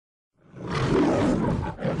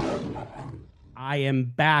I am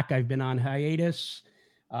back. I've been on hiatus.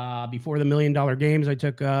 Before the $1 Million Games, I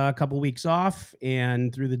took a couple weeks off,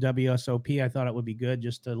 and through the WSOP, I thought it would be good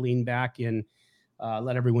just to lean back and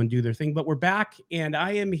let everyone do their thing. But we're back, and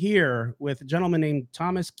I am here with a gentleman named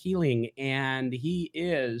Thomas Keeling, and he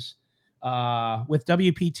is with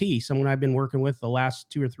WPT, someone I've been working with the last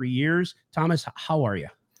 2 or 3 years. Thomas, how are you?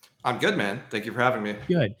 I'm good, man. Thank you for having me.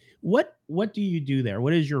 Good. What do you do there?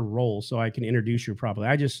 What is your role so I can introduce you properly?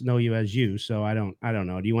 I just know you as you, so I don't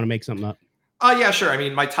know. Do you want to make something up? Yeah, sure. I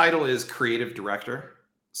mean, my title is creative director.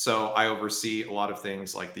 So I oversee a lot of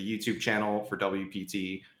things like the YouTube channel for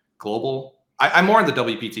WPT Global. I'm more on the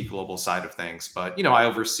WPT Global side of things, but I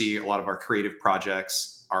oversee a lot of our creative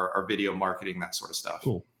projects, our video marketing, that sort of stuff.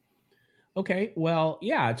 Cool. Okay. Well,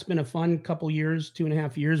 yeah, it's been a fun couple years,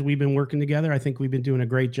 2.5 years. We've been working together. I think we've been doing a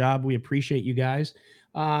great job. We appreciate you guys.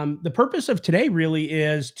 The purpose of today really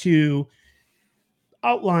is to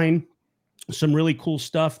outline some really cool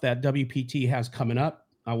stuff that WPT has coming up.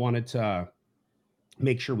 I wanted to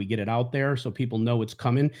make sure we get it out there so people know it's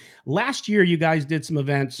coming. Last year, you guys did some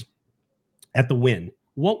events at the Wynn.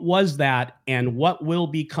 What was that, and what will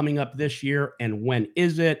be coming up this year, and when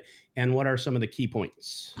is it, and what are some of the key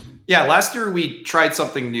points? Yeah, last year we tried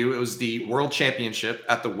something new. It was the World Championship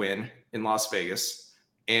at the Wynn in Las Vegas.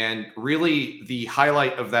 And really the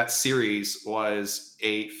highlight of that series was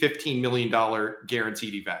a $15 million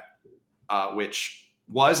guaranteed event, which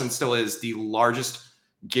was and still is the largest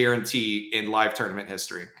guarantee in live tournament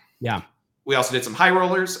history. Yeah. We also did some high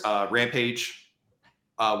rollers. Rampage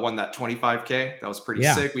won that 25K. That was pretty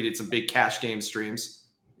sick. We did some big cash game streams.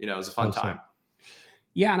 It was a fun time.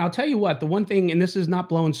 Yeah, and I'll tell you what, the one thing, and this is not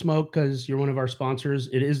blowing smoke because you're one of our sponsors,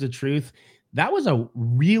 it is the truth. That was a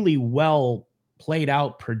really well played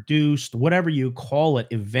out, produced, whatever you call it,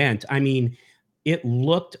 event. I mean, it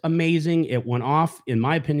looked amazing. It went off, in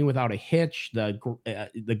my opinion, without a hitch. The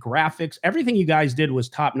graphics, everything you guys did was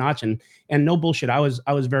top notch, and no bullshit. I was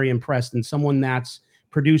very impressed. And someone that's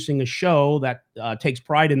producing a show that takes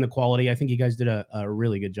pride in the quality, I think you guys did a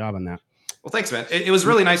really good job on that. Well, thanks, man. It was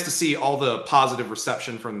really nice to see all the positive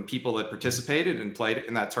reception from people that participated and played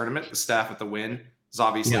in that tournament. The staff at the Wynn is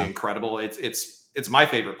obviously incredible. It's my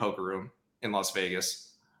favorite poker room in Las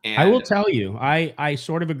Vegas. And I will tell you, I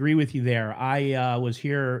sort of agree with you there. I was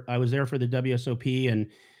there for the WSOP and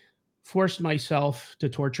forced myself to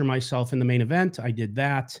torture myself in the main event. I did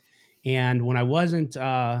that. And when I wasn't,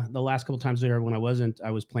 the last couple of times there, when I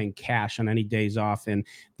was playing cash on any days off. And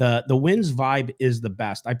the Wynn's vibe is the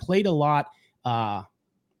best. I played a lot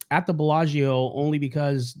at the Bellagio only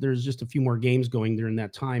because there's just a few more games going during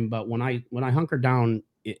that time. But when I hunkered down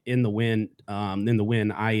in the Wynn,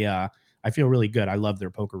 I feel really good. I love their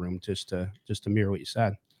poker room, just to mirror what you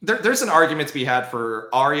said. There's an argument to be had for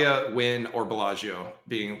Aria, Wynn, or Bellagio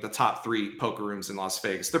being the top 3 poker rooms in Las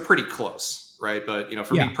Vegas. They're pretty close, right? But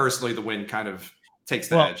for me personally, the Wynn kind of takes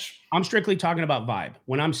the edge. I'm strictly talking about vibe.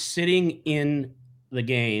 When I'm sitting in the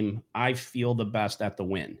game, I feel the best at the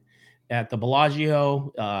Wynn. At the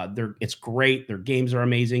Bellagio, it's great. Their games are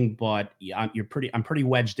amazing, but I'm pretty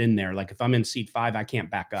wedged in there. Like if I'm in seat 5, I can't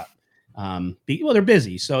back up. They're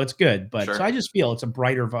busy, so it's good, but so I just feel it's a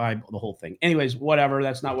brighter vibe, the whole thing. Anyways, whatever,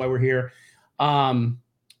 that's not why we're here.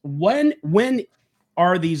 When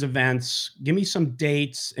are these events? Give me some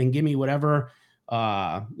dates and give me whatever.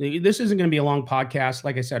 This isn't going to be a long podcast.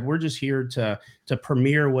 Like I said, we're just here to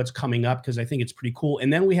premiere what's coming up because I think it's pretty cool.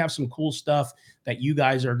 And then we have some cool stuff that you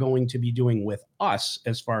guys are going to be doing with us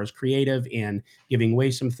as far as creative and giving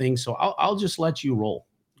away some things. So I'll just let you roll.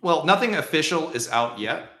 Well, nothing official is out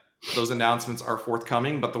yet. Those announcements are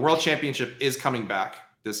forthcoming, but the World Championship is coming back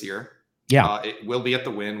this year. Yeah. It will be at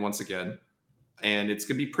the Wynn once again, and it's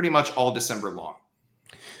going to be pretty much all December long.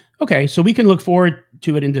 Okay, so we can look forward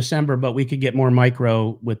to it in December, but we could get more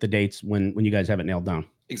micro with the dates when you guys have it nailed down.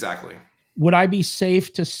 Exactly. Would I be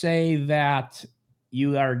safe to say that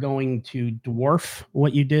you are going to dwarf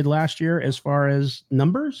what you did last year as far as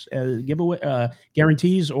numbers, giveaway,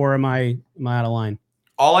 guarantees, or am I out of line?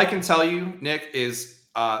 All I can tell you, Nick, is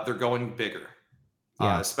they're going bigger,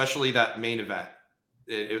 especially that main event.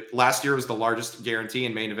 Last year was the largest guarantee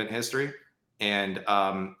in main event history, and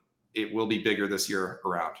it will be bigger this year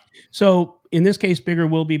around. So in this case, bigger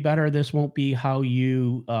will be better. This won't be how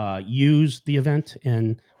you use the event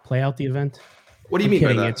and play out the event. What do you mean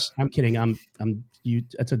by that? I'm kidding.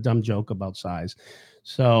 It's a dumb joke about size.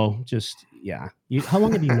 So just, how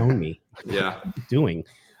long have you known me? Yeah. What are you doing?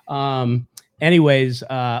 Anyways,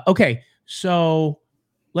 okay. So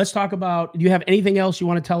let's talk about, do you have anything else you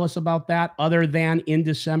want to tell us about that other than in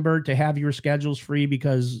December to have your schedules free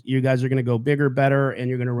because you guys are going to go bigger, better, and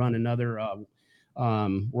you're going to run another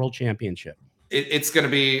World Championship? It's going to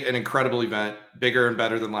be an incredible event, bigger and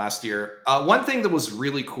better than last year. One thing that was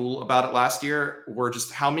really cool about it last year were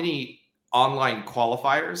just how many online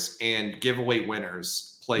qualifiers and giveaway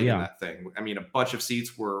winners played in that thing. I mean, a bunch of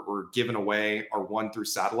seats were given away or won through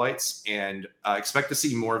satellites, and expect to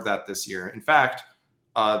see more of that this year. In fact,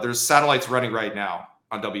 there's satellites running right now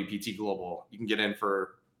on WPT Global. You can get in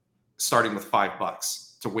for starting with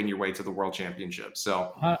 $5 to win your way to the World Championship.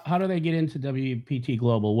 So how do they get into WPT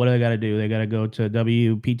Global? What do they got to do? They got to go to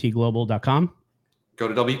WPTglobal.com. Go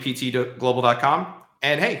to WPTglobal.com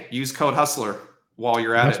and hey, use code Hustler while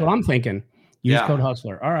you're at it. That's what I'm thinking. Use code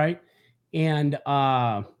Hustler. All right. And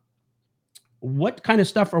what kind of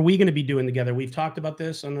stuff are we going to be doing together? We've talked about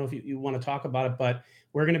this. I don't know if you want to talk about it, but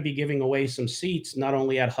we're going to be giving away some seats, not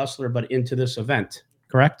only at Hustler, but into this event.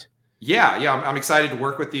 Correct? Yeah. I'm excited to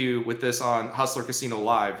work with you with this on Hustler Casino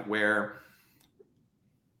Live,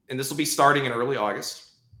 and this will be starting in early August.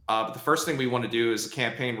 But the first thing we want to do is a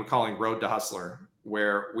campaign we're calling Road to Hustler,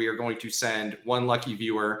 where we are going to send one lucky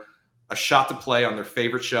viewer a shot to play on their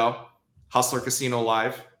favorite show, Hustler Casino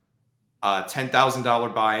Live,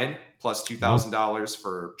 $10,000 buy-in plus $2,000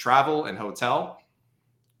 for travel and hotel.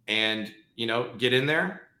 And, get in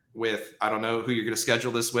there with, I don't know who you're going to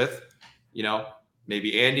schedule this with,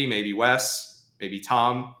 maybe Andy, maybe Wes, maybe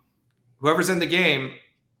Tom, whoever's in the game,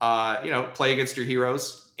 play against your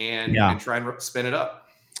heroes and try and spin it up.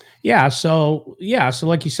 So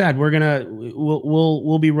like you said,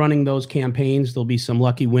 we'll be running those campaigns. There'll be some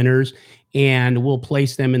lucky winners, and we'll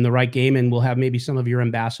place them in the right game, and we'll have maybe some of your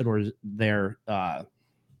ambassadors there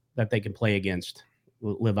that they can play against.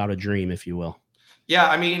 We'll live out a dream, if you will. Yeah,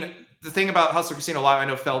 I mean, the thing about Hustler Casino Live, I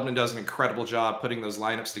know Feldman does an incredible job putting those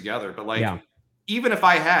lineups together, but even if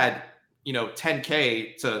I had,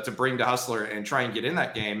 $10K to bring to Hustler and try and get in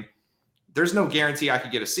that game, there's no guarantee I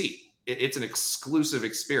could get a seat. It's an exclusive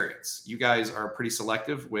experience. You guys are pretty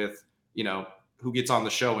selective with, who gets on the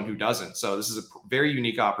show and who doesn't. So this is a very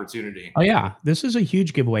unique opportunity. Oh yeah. This is a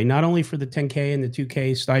huge giveaway, not only for the 10K and the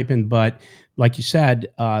 2K stipend, but like you said,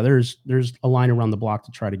 there's a line around the block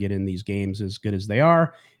to try to get in these games as good as they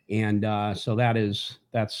are. And so that's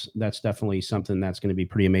definitely something that's going to be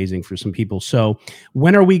pretty amazing for some people. So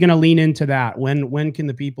when are we going to lean into that? When can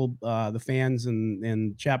the people, the fans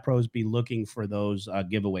and chat pros be looking for those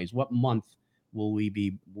giveaways? What month will we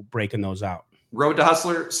be breaking those out? Road to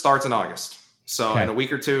Hustler starts in August. So in a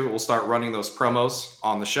week or two, we'll start running those promos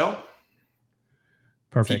on the show.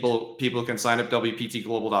 Perfect. People can sign up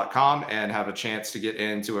WPTglobal.com and have a chance to get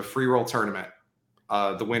into a free roll tournament,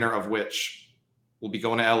 the winner of which will be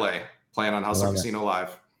going to LA, playing on Hustler Casino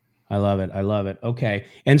Live. I love it. Okay.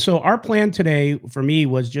 And so our plan today for me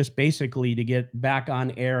was just basically to get back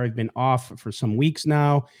on air. I've been off for some weeks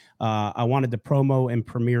now. I wanted to promo and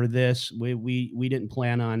premiere this. We didn't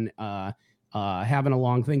plan on having a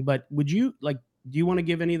long thing, but do you want to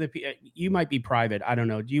give any of the, you might be private, I don't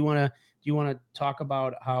know. Do you want to talk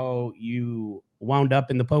about how you wound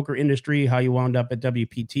up in the poker industry, how you wound up at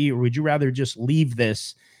WPT, or would you rather just leave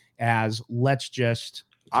this as let's just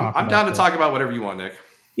I'm down to talk about whatever you want, Nick.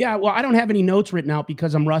 Yeah, well, I don't have any notes written out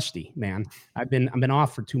because I'm rusty, man. I've been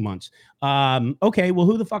off for 2 months. Okay, well,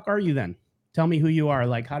 who the fuck are you then? Tell me who you are.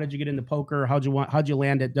 Like, how did you get into poker? How'd you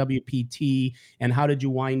land at WPT? And how did you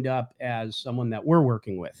wind up as someone that we're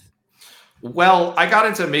working with? Well, I got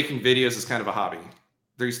into making videos as kind of a hobby.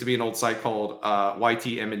 There used to be an old site called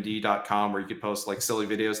ytmnd.com where you could post like silly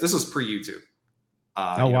videos. This was pre-YouTube.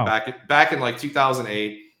 Wow. Back in like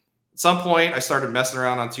 2008. At some point, I started messing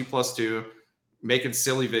around on 2+2, making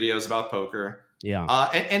silly videos about poker. Yeah.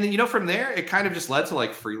 And from there, it kind of just led to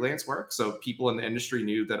like freelance work. So people in the industry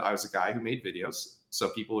knew that I was a guy who made videos. So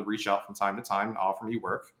people would reach out from time to time and offer me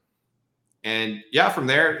work. And yeah, from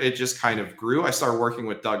there, it just kind of grew. I started working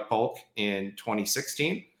with Doug Polk in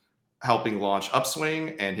 2016, helping launch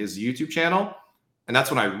Upswing and his YouTube channel. And that's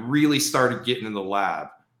when I really started getting in the lab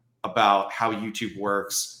about how YouTube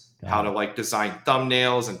works, how to like design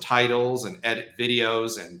thumbnails and titles and edit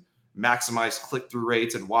videos and maximize click-through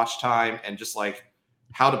rates and watch time and just like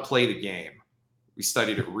how to play the game. We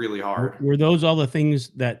studied it really hard. Were those all the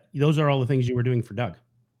things those are all the things you were doing for Doug?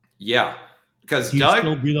 Yeah. Because do you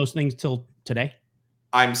still do those things till today?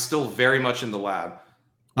 I'm still very much in the lab.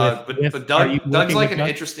 But Doug's like an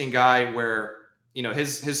interesting guy where,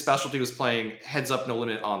 his specialty was playing heads up, no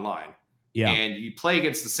limit online. Yeah. And you play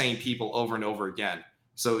against the same people over and over again.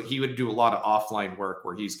 So he would do a lot of offline work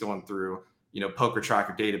where he's going through, poker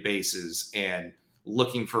tracker databases and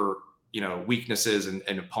looking for, weaknesses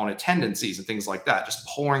and opponent tendencies and things like that, just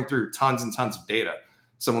pouring through tons and tons of data.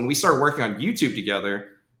 So when we started working on YouTube together,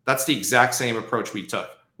 that's the exact same approach we took.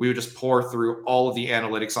 We would just pour through all of the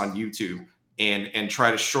analytics on YouTube and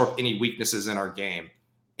try to shore up any weaknesses in our game,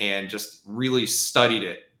 and just really studied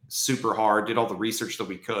it super hard, did all the research that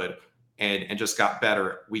we could, and just got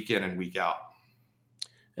better week in and week out.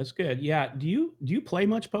 That's good. Yeah. Do you play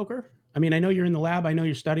much poker? I mean, I know you're in the lab. I know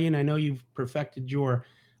you're studying. I know you've perfected your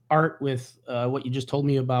art with what you just told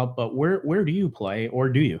me about. But where do you play, or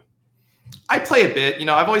do you? I play a bit.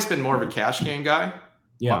 I've always been more of a cash game guy,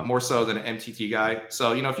 Yeah. more so than an MTT guy.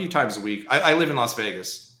 So a few times a week. I live in Las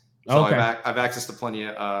Vegas, so Okay. I've access to plenty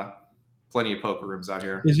of poker rooms out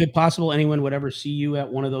here. Is it possible anyone would ever see you at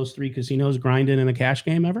one of those 3 casinos grinding in a cash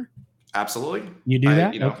game ever? Absolutely. You do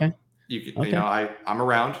that? Okay. You can, Okay. I'm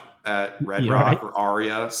around at Red Yeah, Rock right. or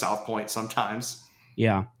Aria, South Point sometimes.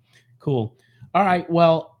 Yeah. Cool. All right.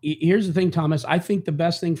 Well, here's the thing, Thomas. I think the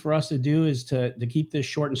best thing for us to do is to keep this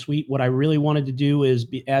short and sweet. What I really wanted to do is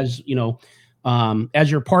as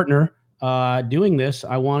your partner doing this,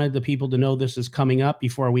 I wanted the people to know this is coming up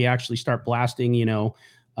before we actually start blasting,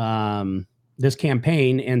 this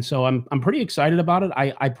campaign. And so I'm pretty excited about it.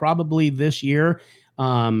 I probably this year,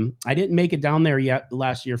 I didn't make it down there yet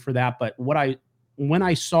last year for that, but when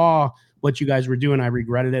I saw what you guys were doing, I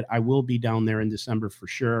regretted it. I will be down there in December for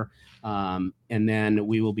sure. And then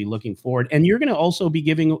we will be looking forward. And you're going to also be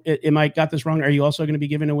giving, am I got this wrong? Are you also going to be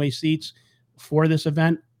giving away seats for this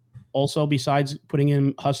event? Also, besides putting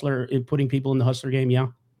people in the Hustler game? Yeah.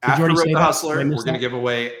 After Road to Hustler, we're going to give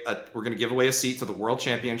away a seat to the World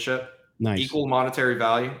Championship. Nice. Equal monetary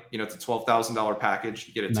value. It's a $12,000 package.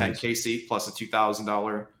 You get a $10K seat plus a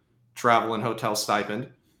 $2,000 travel and hotel stipend.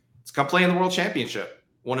 It's come play in the World Championship.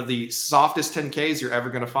 One of the softest 10Ks you're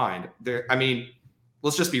ever going to find.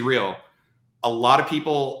 Let's just be real. A lot of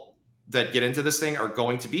people that get into this thing are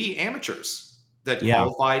going to be amateurs that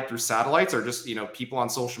qualified through satellites, or just people on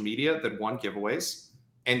social media that won giveaways.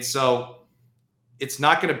 And so it's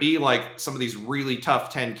not going to be like some of these really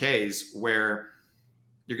tough 10Ks where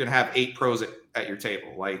you're going to have 8 pros at your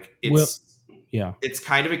table. Like it's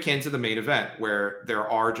kind of akin to the main event where there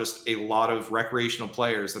are just a lot of recreational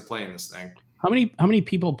players that play in this thing. How many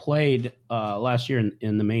people played last year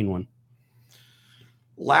in the main one?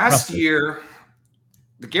 Last year,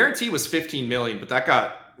 the guarantee was 15 million, but that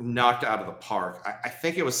got knocked out of the park. I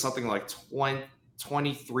think it was something like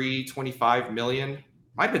 23, 25 million.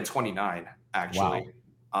 Might have been 29, actually.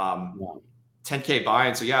 Wow. 10K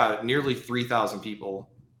buy-in. So yeah, nearly 3,000 people.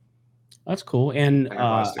 That's cool. And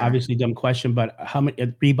obviously dumb question, but how many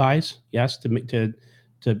rebuys? Yes, to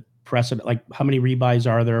press it. Like, how many rebuys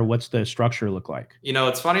are there? What's the structure look like?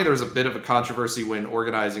 It's funny. There was a bit of a controversy when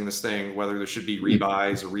organizing this thing, whether there should be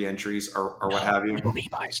rebuys or re-entries or what have you. No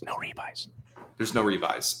rebuys. There's no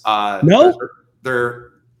rebuys. No?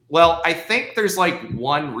 Well, I think there's like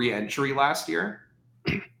 1 re-entry last year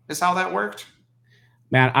is how that worked.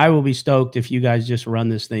 Man, I will be stoked if you guys just run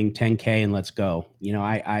this thing 10K and let's go.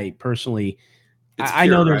 I personally, I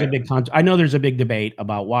know there's a big debate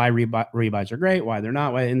about why rebuys are great, why they're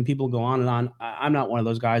not, and people go on and on. I'm not one of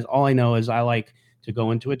those guys. All I know is I like to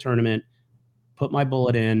go into a tournament, put my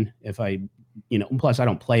bullet in. If I, plus I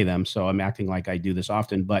don't play them, so I'm acting like I do this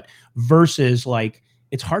often. But versus like,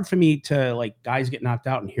 it's hard for me to like guys get knocked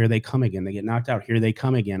out and here they come again. They get knocked out, here they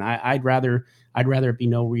come again. I'd rather it be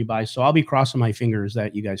no rebuy. So I'll be crossing my fingers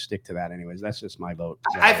that you guys stick to that. Anyways, that's just my vote.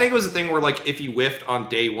 I think it was a thing where like if you whiffed on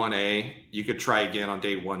day 1A, you could try again on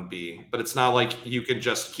day 1B. But it's not like you can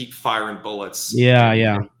just keep firing bullets.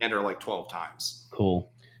 And enter like 12 times.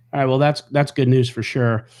 Cool. All right. Well, that's good news for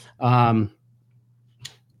sure.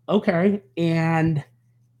 Okay. And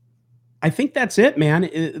I think that's it, man.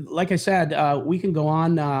 Like I said, we can go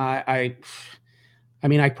on. I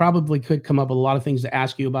probably could come up with a lot of things to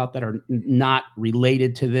ask you about that are not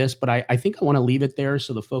related to this, but I think I want to leave it there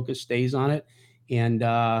so the focus stays on it. And,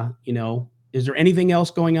 is there anything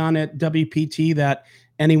else going on at WPT that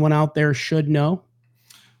anyone out there should know?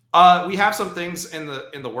 We have some things in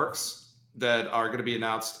the works that are going to be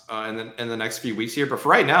announced in the next few weeks here. But for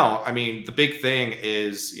right now, the big thing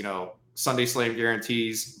is, Sunday Slam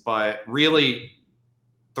guarantees, but really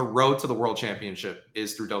the road to the World Championship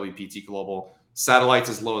is through WPT Global. Satellites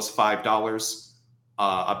as low as $5,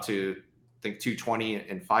 up to I think 220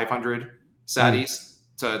 and 500 satis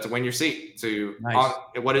to win your seat to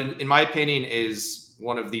what in my opinion is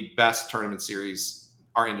one of the best tournament series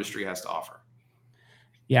our industry has to offer.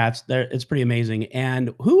 Yeah, it's pretty amazing.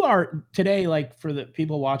 And who are today, like for the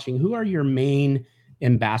people watching, who are your main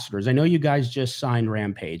ambassadors? I know you guys just signed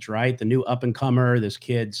Rampage, right? The new up and comer. This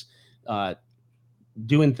kid's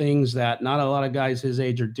doing things that not a lot of guys his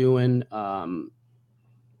age are doing.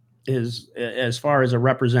 Is as far as a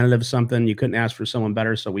representative, something you couldn't ask for someone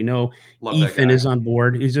better. So we know Ethan is on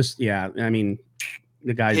board. He's just,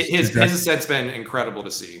 the guy's his ascent's been incredible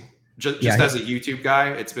to see. Just as a YouTube guy,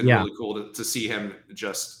 it's been really cool to see him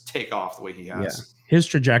just take off the way he has. Yeah. His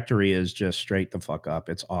trajectory is just straight the fuck up.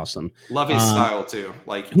 It's awesome. Love his style too.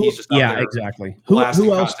 Like he's just out there exactly. Who else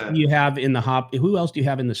content. do you have in the Who else do you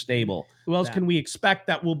have in the stable? Who else can we expect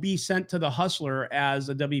that will be sent to the Hustler as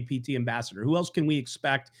a WPT ambassador? Who else can we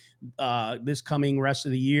expect this coming rest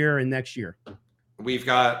of the year and next year? We've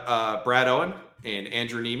got Brad Owen and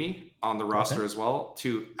Andrew Nemi on the roster as well.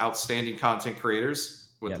 Two outstanding content creators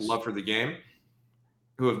with love for the game,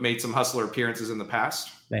 who have made some Hustler appearances in the past.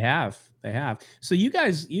 They have. So you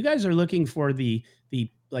guys are looking for the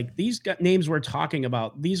like these names we're talking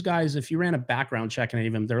about. These guys, if you ran a background check on any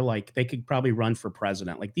of them, they're like, they could probably run for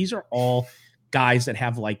president. Like these are all guys that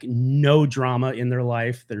have like no drama in their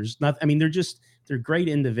life. There's nothing. I mean, they're great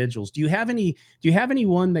individuals. Do you have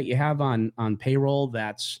anyone that you have on payroll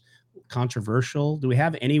that's controversial? Do we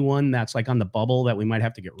have anyone that's like on the bubble that we might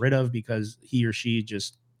have to get rid of because he or she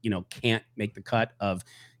just, can't make the cut of,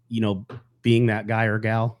 being that guy or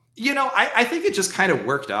gal? I think it just kind of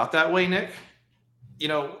worked out that way, Nick.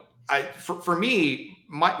 For me,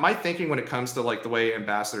 my thinking when it comes to like the way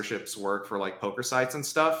ambassadorships work for like poker sites and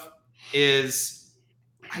stuff is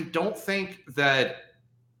I don't think that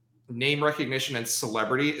name recognition and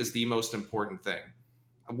celebrity is the most important thing.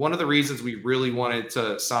 One of the reasons we really wanted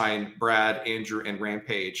to sign Brad, Andrew, and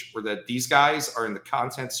Rampage were that these guys are in the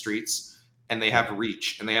content streets and they have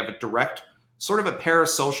reach and they have a direct sort of a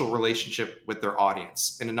parasocial relationship with their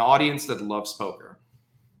audience and an audience that loves poker.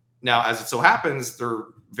 Now, as it so happens, they're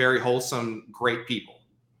very wholesome, great people,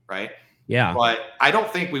 right? Yeah. But I don't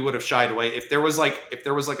think we would have shied away if there was like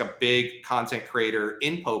a big content creator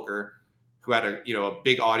in poker who had a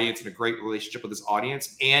big audience and a great relationship with his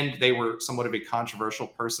audience, and they were somewhat of a controversial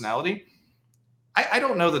personality. I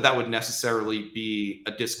don't know that would necessarily be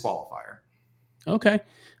a disqualifier. Okay.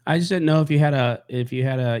 I just didn't know if you had a a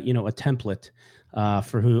template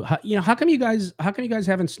for who, how come you guys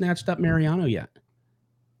haven't snatched up Mariano yet?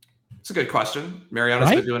 It's a good question. Mariano's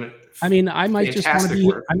been doing it. I mean, I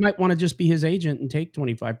might want to just be his agent and take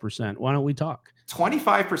 25%. Why don't we talk?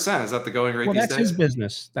 25%, is that the going rate? Well, these that's days? His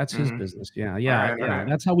business. That's his business. Yeah. All right.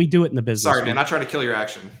 That's how we do it in the business. Sorry, man, not trying to kill your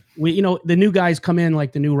action. We, the new guys come in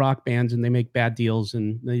like the new rock bands and they make bad deals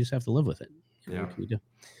and they just have to live with it. Yeah. What can we do?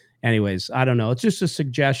 Anyways, I don't know. It's just a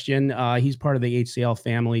suggestion. He's part of the HCL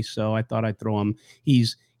family, so I thought I'd throw him.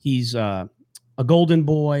 He's a golden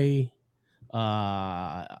boy.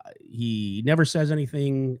 He never says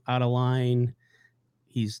anything out of line.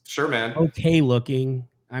 He's sure, man. Okay looking.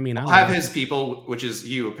 I mean, I'll have his people, which is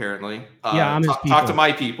you apparently. I'm his people. Talk to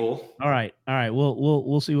my people. All right.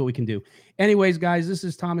 We'll see what we can do. Anyways, guys, this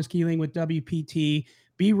is Thomas Keeling with WPT.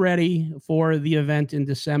 Be ready for the event in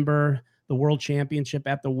December, the World Championship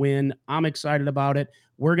at the Wynn. I'm excited about it.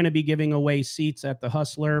 We're going to be giving away seats at the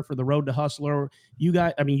Hustler for the Road to Hustler. You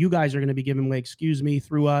guys are going to be giving away,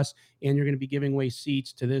 through us, and you're going to be giving away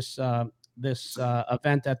seats to this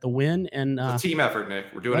event at the Wynn. And it's a team effort, Nick.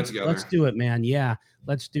 We're doing it together. Let's do it, man. Yeah,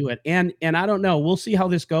 let's do it. And I don't know. We'll see how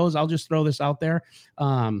this goes. I'll just throw this out there.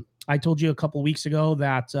 I told you a couple weeks ago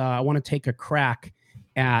that I want to take a crack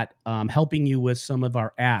at helping you with some of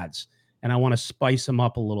our ads. And I want to spice them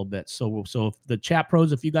up a little bit. So if the chat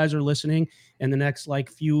pros, if you guys are listening in the next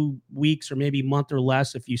few weeks or maybe month or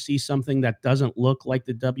less, if you see something that doesn't look like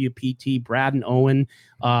the WPT Brad and Owen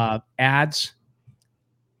ads,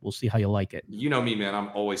 we'll see how you like it. You know me, man. I'm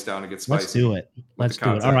always down to get spicy. Let's do it. Let's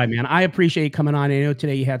do it. All right, man. I appreciate you coming on. I know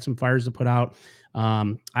today you had some fires to put out.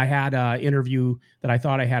 I had an interview that I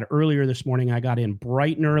thought I had earlier this morning. I got in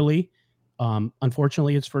bright and early.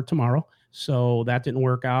 Unfortunately, it's for tomorrow. So that didn't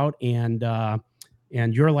work out. And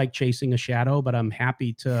you're like chasing a shadow, but I'm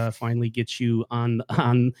happy to finally get you on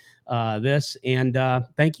this. And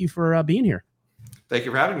thank you for being here. Thank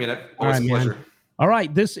you for having me, Nick. Always a pleasure. All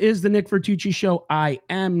right. This is the Nick Vertucci Show. I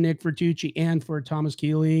am Nick Vertucci, and for Thomas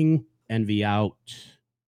Keeling, Envy out.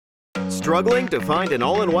 Struggling to find an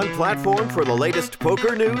all-in-one platform for the latest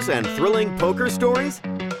poker news and thrilling poker stories?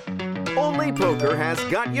 Only Poker has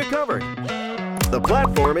got you covered. The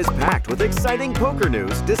platform is packed with exciting poker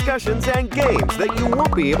news, discussions, and games that you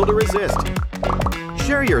won't be able to resist.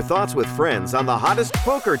 Share your thoughts with friends on the hottest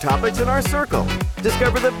poker topics in our circle.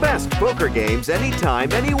 Discover the best poker games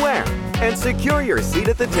anytime, anywhere, and secure your seat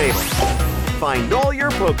at the table. Find all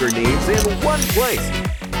your poker needs in one place.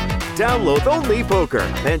 Download Only Poker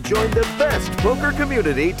and join the best poker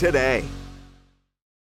community today.